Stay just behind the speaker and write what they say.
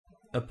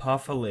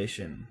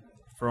Apophallation,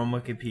 from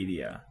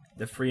Wikipedia,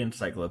 the free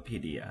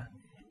encyclopedia,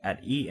 at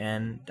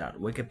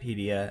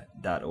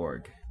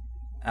en.wikipedia.org.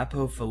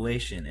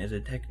 Apophallation is a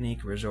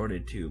technique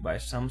resorted to by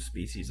some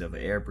species of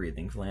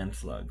air-breathing land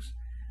slugs,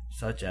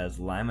 such as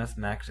Limus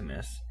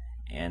maximus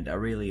and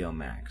Aurelio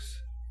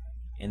max.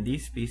 In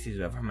these species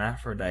of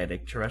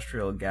hermaphroditic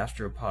terrestrial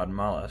gastropod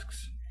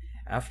mollusks,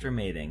 after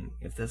mating,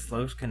 if the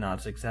slugs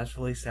cannot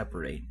successfully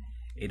separate,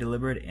 a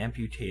deliberate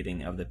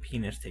amputating of the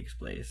penis takes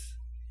place.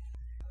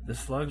 The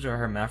slugs are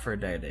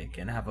hermaphroditic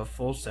and have a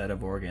full set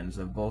of organs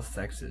of both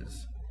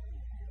sexes.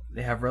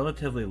 They have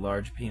relatively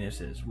large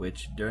penises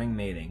which, during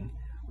mating,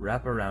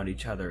 wrap around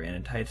each other in a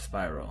tight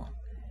spiral.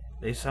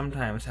 They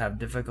sometimes have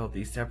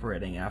difficulty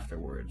separating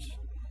afterwards.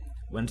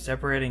 When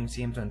separating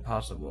seems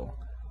impossible,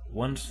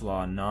 one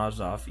slaw gnaws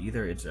off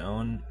either its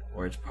own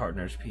or its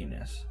partner's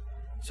penis,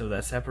 so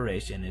that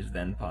separation is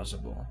then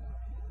possible.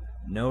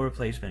 No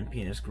replacement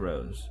penis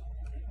grows,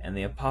 and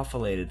the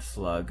apophallated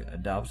slug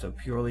adopts a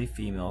purely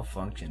female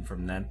function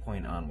from that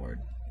point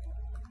onward.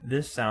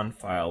 This sound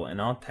file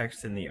and all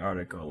text in the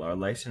article are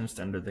licensed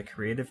under the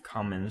Creative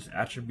Commons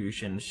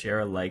Attribution Share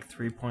Alike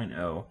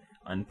 3.0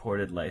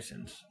 Unported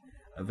License,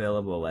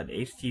 available at